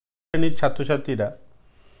শ্রেণীর ছাত্রছাত্রীরা,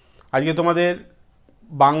 আজকে তোমাদের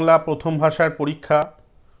বাংলা প্রথম ভাষার পরীক্ষা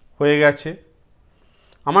হয়ে গেছে।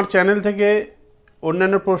 আমার চ্যানেল থেকে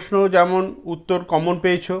অন্যান্য প্রশ্ন যেমন উত্তর কমন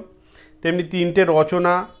পেয়েছো, তেমনি 3টে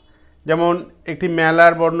রচনা, যেমন একটি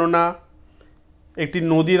মেলার বর্ণনা, একটি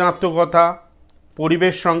নদীর আত্মকথা,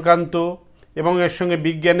 পরিবেশ সংক্রান্ত এবং এর সঙ্গে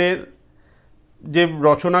বিজ্ঞানের যে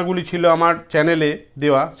রচনাগুলি ছিল আমার চ্যানেলে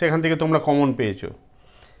দেওয়া, সেখান থেকে তোমরা কমন পেয়েছো।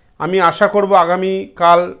 আমি আশা করব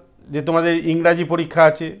আগামীকাল যে তোমাদের ইংরাজি পরীক্ষা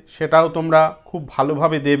আছে সেটাও তোমরা খুব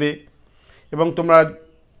ভালোভাবে দেবে এবং তোমরা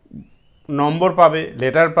নম্বর পাবে,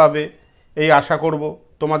 লেটার পাবে, এই আশা করব।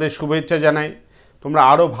 তোমাদের শুভেচ্ছা জানাই, তোমরা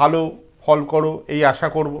আরও ভালো ফল করো এই আশা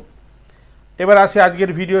করব। এবার আসি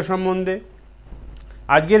আজকের ভিডিও সম্বন্ধে।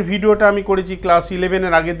 আজকের ভিডিওটা আমি করেছি ক্লাস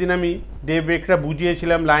 11-এর আগের দিন আমি ডেব্রেকটা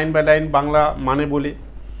বুঝিয়েছিলাম লাইন বাই লাইন বাংলা মানে বলে।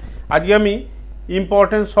 আজকে আমি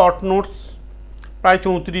ইম্পর্টেন্ট শর্ট নোটস প্রায়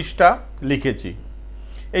 34টা লিখেছি।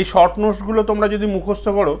 এই শর্ট নোটসগুলো তোমরা যদি মুখস্থ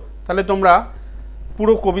করো তাহলে তোমরা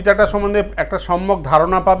পুরো কবিতাটা সম্বন্ধে একটা সম্যক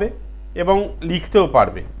ধারণা পাবে এবং লিখতেও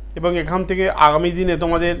পারবে, এবং এখান থেকে আগামী দিনে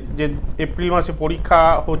তোমাদের যে এপ্রিল মাসে পরীক্ষা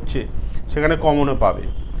হচ্ছে সেখানে কমনও পাবে।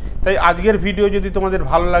 তাই আজকের ভিডিও যদি তোমাদের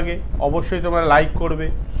ভালো লাগে অবশ্যই তোমরা লাইক করবে,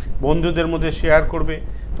 বন্ধুদের মধ্যে শেয়ার করবে।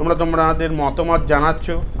 তোমাদের মতামত জানাচ্ছ,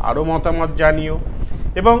 আরও মতামত জানিও,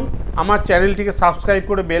 এবং আমার চ্যানেলটিকে সাবস্ক্রাইব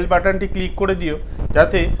করে বেল বাটনটি ক্লিক করে দিও,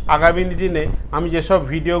 যাতে আগামী দিনে আমি যেসব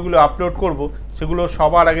ভিডিওগুলো আপলোড করব সেগুলো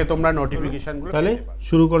সবার আগে তোমরা নোটিফিকেশানগুলো। তাহলে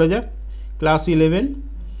শুরু করা যাক। Class 11,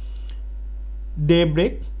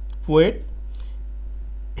 daybreak, poet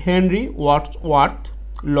Henry Wordsworth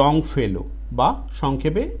লংফেলো বা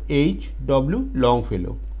সংক্ষেপে H.W.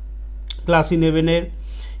 লংফেলো। ক্লাস 11-এর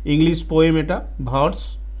ইংলিশ পোয়েম এটা, verse,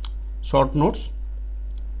 short notes.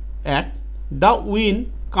 1, the wind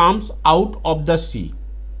comes out of the sea,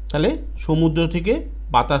 তাহলে সমুদ্র থেকে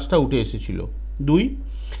বাতাসটা উঠে এসেছিল। 2,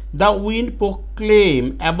 the wind proclaim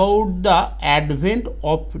about the advent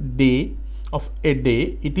of a day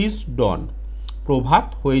it is ডন, প্রভাত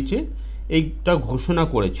হয়েছে এইটা ঘোষণা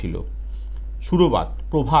করেছিল। শুরুবাত,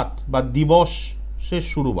 প্রভাত বা দিবসের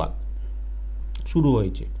শুরু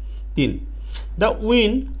হয়েছে। 3, the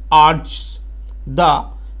wind আর্জস the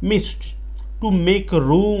mist to make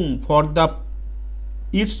room for the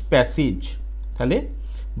it's passage, তাহলে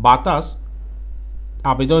বাতাস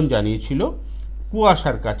আবেদন জানিয়েছিল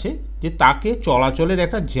কুয়াশার কাছে যে তাকে চলাচলের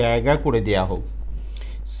একটা জায়গা করে দেয়া হোক।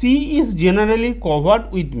 C is generally covered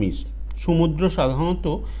with mist, সমুদ্র সাধারণত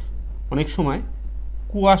অনেক সময়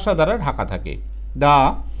কুয়াশা দ্বারা ঢাকা থাকে। The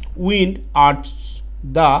wind arts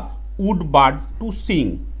the wood bird two Singh,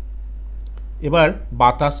 এবার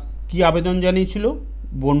বাতাস কি আবেদন জানিয়েছিল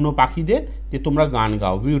বন্য পাখিদের যে তোমরা গান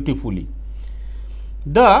গাও beautifully.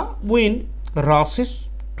 The wind রাসেস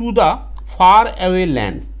to the far away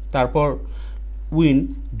land, তারপর উইন্ড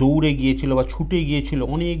দৌড়ে গিয়েছিল বা ছুটে গিয়েছিল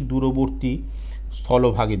অনেক দূরবর্তী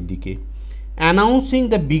স্থলভাগের দিকে। Announcing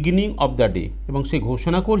the beginning of the day, এবং সে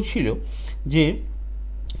ঘোষণা করছিল যে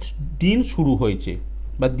দিন শুরু হয়েছে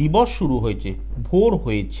বা দিবস শুরু হয়েছে, ভোর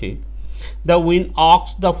হয়েছে। The wind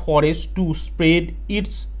asks the forest to spread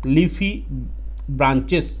it's leafy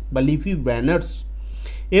branches বা লিফি ব্যানার্স,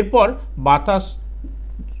 এরপর বাতাস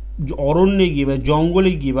অরণ্যে গিয়ে বা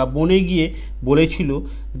জঙ্গলে গিয়ে বা বনে গিয়ে বলেছিল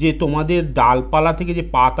যে তোমাদের ডালপালা থেকে যে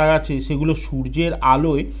পাতা আছে সেগুলো সূর্যের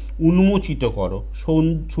আলোয় উন্মোচিত করো,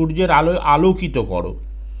 সূর্যের আলোয় আলোকিত করো।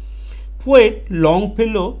 Poet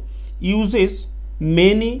লংফেলো uses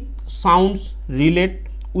many sounds relate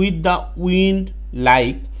with the wind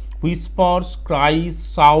like whispers, ক্রাইস,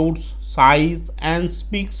 শাউটস, size and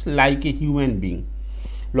speaks like a human being.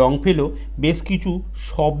 লংফেলো বেশ কিছু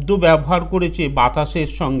শব্দ ব্যবহার করেছে বাতাসের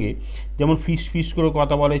সঙ্গে, যেমন ফিস ফিস করে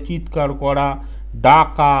কথা বলে, চিৎকার করা,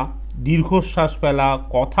 ডাকা, দীর্ঘশ্বাস ফেলা,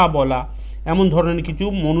 কথা বলা, এমন ধরনের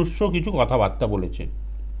কিছু কথাবার্তা বলেছে।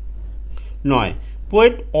 9,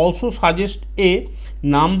 poet also suggest A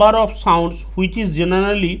number of sounds which is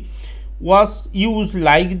generally was use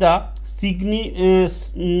like the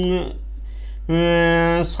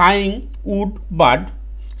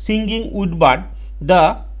singing wood bird, the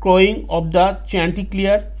crowing of the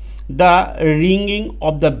chanticleer, the ringing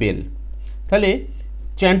of the bell। তাহলে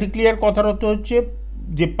চ্যান্টিক্লিয়ার কথার অর্থ হচ্ছে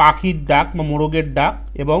যে পাখির ডাক বা মোরগের ডাক,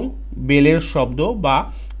 এবং বেলের শব্দ বা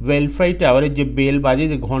ওয়েলফ্রাই টাওয়ারের যে বেল বাজে,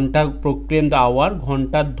 যে ঘন্টা, প্রোক্লেম দ্য আওয়ার,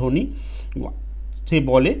 ঘন্টার ধ্বনি সে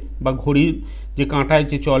বলে, বা ঘড়ির যে কাঁটায়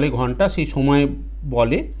যে চলে ঘন্টা সেই সময়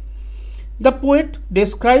বলে। The poet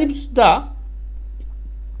describes the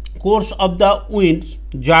course of the winds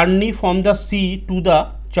journey from the sea to the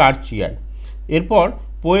চার্চইয়ার্ড, এরপর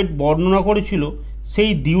পোয়েট বর্ণনা করেছিল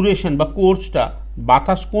সেই ডিউরেশন বা কোর্সটা,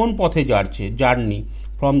 বাতাস কোন পথে যাচ্ছে, journey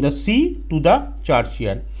from the sea to the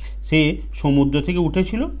চার্চইয়ার্ড, সে সমুদ্র থেকে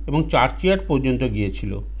উঠেছিল এবং চার্চইয়ার্ড পর্যন্ত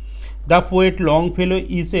গিয়েছিল। The poet লংফেলো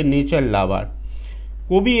is a nature লাভার,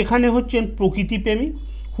 কবি এখানে হচ্ছেন প্রকৃতিপ্রেমী।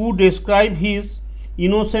 হু ডেসক্রাইব হিজ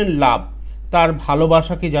ইনোসেন্ট লাভ, তার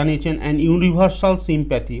ভালোবাসাকে জানিয়েছেন। অ্যান্ড ইউনিভার্সাল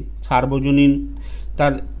সিম্প্যাথি, সার্বজনীন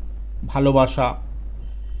তার ভালোবাসা।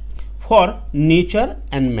 ফর নেচার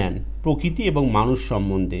অ্যান্ড ম্যান, প্রকৃতি এবং মানুষ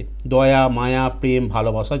সম্বন্ধে দয়া, মায়া, প্রেম,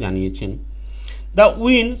 ভালোবাসা জানিয়েছেন। The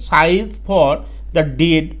wind size for the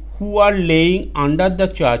dead who R laying under the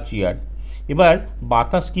চার্চইয়ার্ড, এবার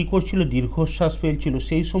বাতাস কী করছিল, দীর্ঘশ্বাস ফেলছিল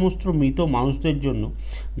সেই সমস্ত মৃত মানুষদের জন্য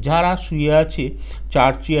যারা শুয়ে আছে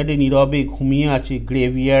চার্চইয়ার্ডে, নীরবে ঘুমিয়ে আছে,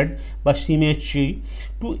 গ্রেভইয়ার্ড বা symmetry,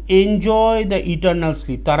 to enjoy the eternal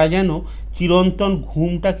slip, তারা যেন চিরন্তন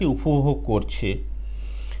ঘুমটাকে উপভোগ করছে।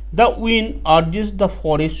 The wind urges the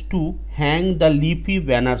forest two hang the leafy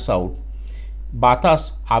banners out, বাতাস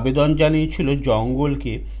আবেদন জানিয়েছিল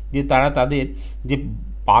জঙ্গলকে যে তারা তাদের যে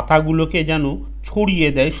পাতাগুলোকে যেন ছড়িয়ে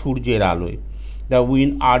দেয় সূর্যের আলোয়। The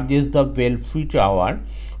wind urges the belfry tower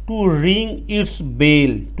to ring it's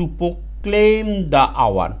bell two proclaim the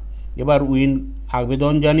our, এবার উইন্ড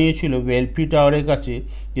আবেদন জানিয়েছিল বেলফ্রি টাওয়ারের কাছে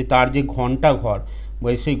যে তার যে ঘণ্টাঘর,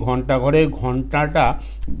 সেই ঘণ্টাঘরের ঘণ্টাটা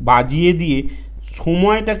বাজিয়ে দিয়ে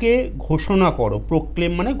সময়টাকে ঘোষণা করো,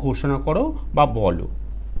 প্রোক্লেম মানে ঘোষণা করো বা বলো।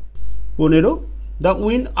 15, the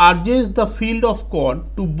wind urges the field of corn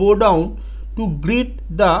two বো down to grit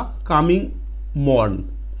the coming mourn,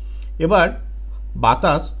 এবার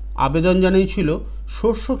বাতাস আবেদন জানিয়েছিল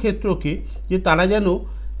শস্যক্ষেত্রকে যে তারা যেন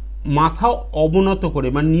মাথা অবনত করে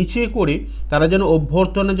বা নিচে করে তারা যেন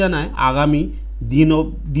অভ্যর্থনা জানায় আগামী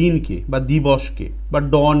দিনকে বা দিবসকে বা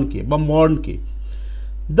ডনকে বা মর্নকে।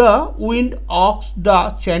 The wind ox the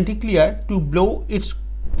চ্যান্টিক্লিয়ার two blow it's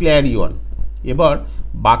Clarion, এবার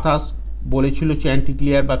বাতাস বলেছিল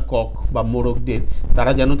চ্যান্টিক্লিয়ার বা কক বা মোরগদের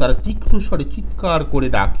তারা যেন তারা তীক্ষ্ণ স্বরে চিৎকার করে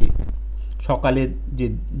ডাকে, সকালের যে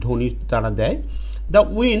ধ্বনি তারা দেয়। The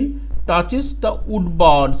wind touches the wood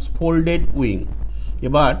birds folded wing,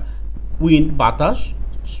 এবার উইন্ড বাতাস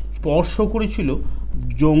স্পর্শ করেছিল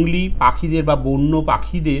জংলি পাখিদের বা বন্য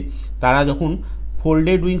পাখিদের, তারা যখন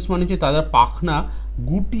ফোল্ডেড উইংস মানে হচ্ছে তাদের পাখনা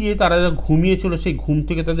গুটিয়ে তারা ঘুমিয়েছিল সেই ঘুম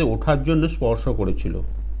থেকে তাদের ওঠার জন্য স্পর্শ করেছিল।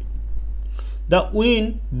 The wind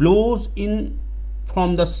blows in from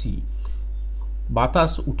the sea,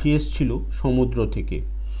 বাতাস উঠে এসেছিল সমুদ্র থেকে।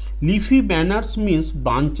 Leafy banners means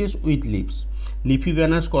branches with leaves, leafy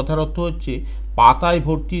banners কথার অর্থ হচ্ছে পাতায়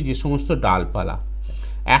ভর্তি যে সমস্ত ডালপালা।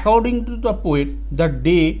 According to the poet the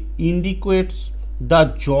day indicates the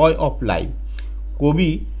joy of life,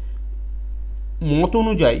 কবি মত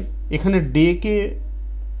অনুযায়ী এখানে ডেকে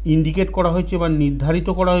ইন্ডিকেট করা হয়েছে বা নির্ধারিত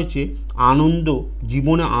করা হয়েছে আনন্দ,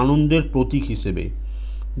 জীবনে আনন্দের প্রতীক হিসেবে।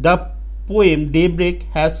 দ্য পোয়েম ডেব্রেক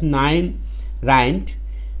হ্যাজ 9 রাইমড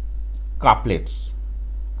কাপলেটস,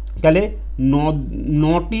 তাহলে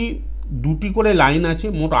 9টি 2টি করে লাইন আছে,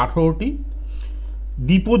 মোট 18টি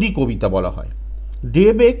দ্বিপদী কবিতা বলা হয়।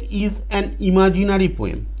 Daybreak is an imaginary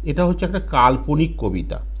poem, এটা হচ্ছে একটা কাল্পনিক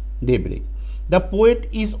কবিতা daybreak. The poet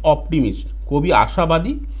is optimist, কবি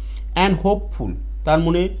আশাবাদী। অ্যান্ড হোপফুল, তার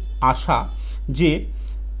মনে আশা যে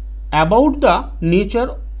about the nature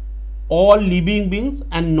all living beings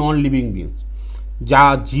and non living beings, যা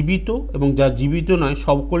জীবিত এবং যা জীবিত নয়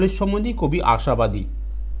সকলের সম্বন্ধেই কবি আশাবাদী।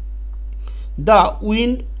 The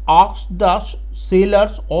wind asks the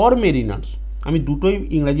sellers or Mariners, আমি দুটোই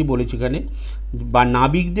ইংরাজি বলেছি এখানে, বা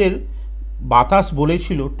নাবিকদের বাতাস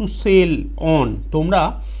বলেছিল টু সেল অন, তোমরা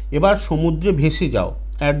এবার সমুদ্রে ভেসে যাও।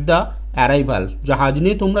 অ্যাট দ্য অ্যারাইভাল, জাহাজ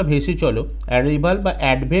নিয়ে তোমরা ভেসে চলো। অ্যারাইভাল বা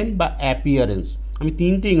অ্যাডভেন্ট বা অ্যাপিয়ারেন্স, আমি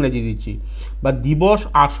 3টে ইংরাজি দিচ্ছি। বা দিবস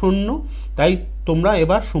আসন্ন, তাই তোমরা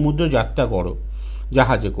এবার সমুদ্র যাত্রা করো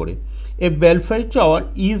জাহাজে করে। এ belfry tower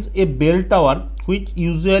is a bell tower which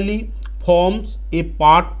usually forms A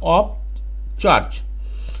part of church,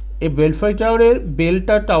 এই বেলফ্রি টাওয়ারের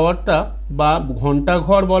বেলটা টাওয়ারটা বা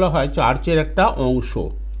ঘণ্টাঘর বলা হয় চার্চের একটা অংশ।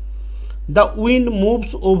 The wind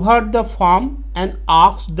moves over the farm and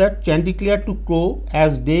asks that চ্যান্টিক্লিয়ার two crow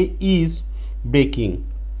as day is breaking,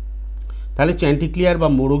 তাহলে চ্যান্টিক্লিয়ার বা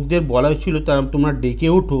মোরগদের বলা হয়েছিল তারা তোমরা ডেকে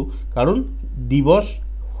ওঠো কারণ দিবস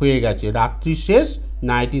হয়ে গেছে, রাত্রি শেষ,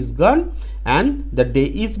 নাইট ইজ গান and the day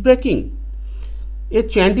is breaking. A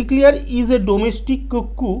চ্যান্টিক্লিয়ার is a domestic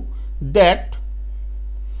কুকু দ্যাট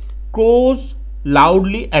ক্রোজ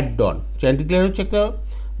লাউডলি অ্যাট ডন, চ্যান্টিক্লিয়ার হচ্ছে একটা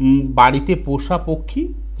বাড়িতে পোষা পক্ষী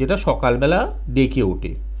যেটা সকালবেলা ডেকে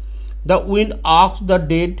ওঠে। The wind asks the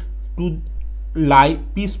dead to lie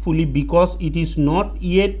peacefully because it is not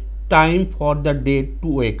yet time for the dead two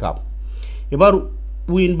wake up, এবার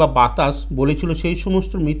উইন্ড বা বাতাস বলেছিল সেই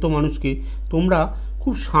সমস্ত মৃত মানুষকে তোমরা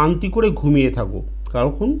খুব শান্তি করে ঘুমিয়ে থাকো,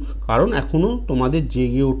 কারণ এখনও তোমাদের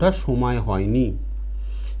জেগে ওঠার সময় হয়নি।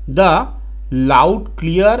 The loud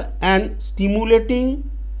clear and stimulating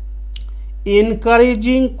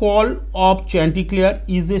encouraging call of chanticleer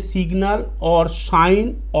is a signal or sign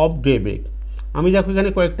of daybreak। আমি দেখো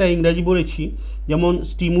এখানে কয়েকটা ইংরাজি বলেছি, যেমন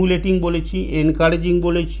স্টিমুলেটিং বলেছি, এনকারেজিং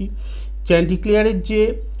বলেছি। চ্যান্টিক্লিয়ারের যে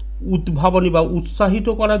উদ্ভাবনী বা উৎসাহিত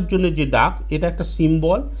করার জন্য যে ডাক, এটা একটা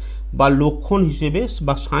সিম্বল বা লক্ষণ হিসেবে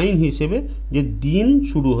বা সাইন হিসেবে যে দিন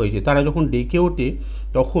শুরু হয়েছে। তারা যখন ডেকে ওঠে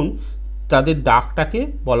তখন তাদের ডাকটাকে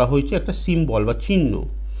বলা হয়েছে একটা সিম্বল বা চিহ্ন।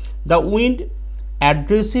 The wind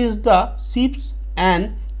addresses the ships and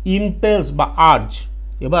ইম্পেলস বা আর্জ।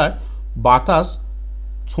 এবার বাতাস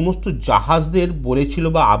সমস্ত জাহাজদের বলেছিল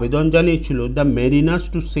বা আবেদন জানিয়েছিল, the Mariners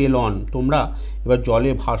to sell on, তোমরা এবার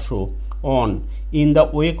জলে ভাসো, on in the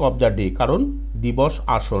ওয়েক of the day, কারণ দিবস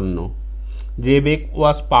আসন্ন। Daybreak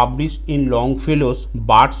was published in লংফেলোস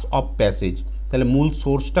birds of passage. তাহলে মূল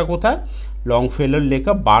সোর্সটা কোথায়? লংফেলোর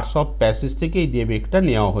লেখা বার্ডস অফ প্যাসেজ থেকে এই ডেব্রেকটা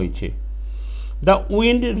নেওয়া হয়েছে। The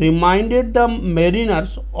wind reminded the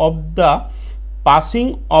Mariners of the passing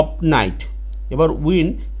of night. এবার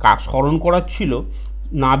উইন্ড স্মরণ করাচ্ছিল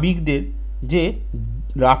নাবিকদের যে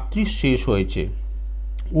রাত্রি শেষ হয়েছে।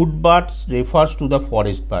 উডবার্ডস refers to the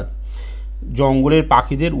forest bird, জঙ্গলের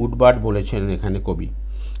পাখিদের উডবার্ড বলেছেন এখানে কবি।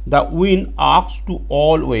 The wind asks to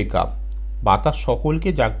all wake up, বাতাস সকলকে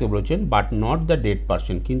জাগতে বলেছেন, but not the dead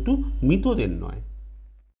person, কিন্তু মৃতদের নয়।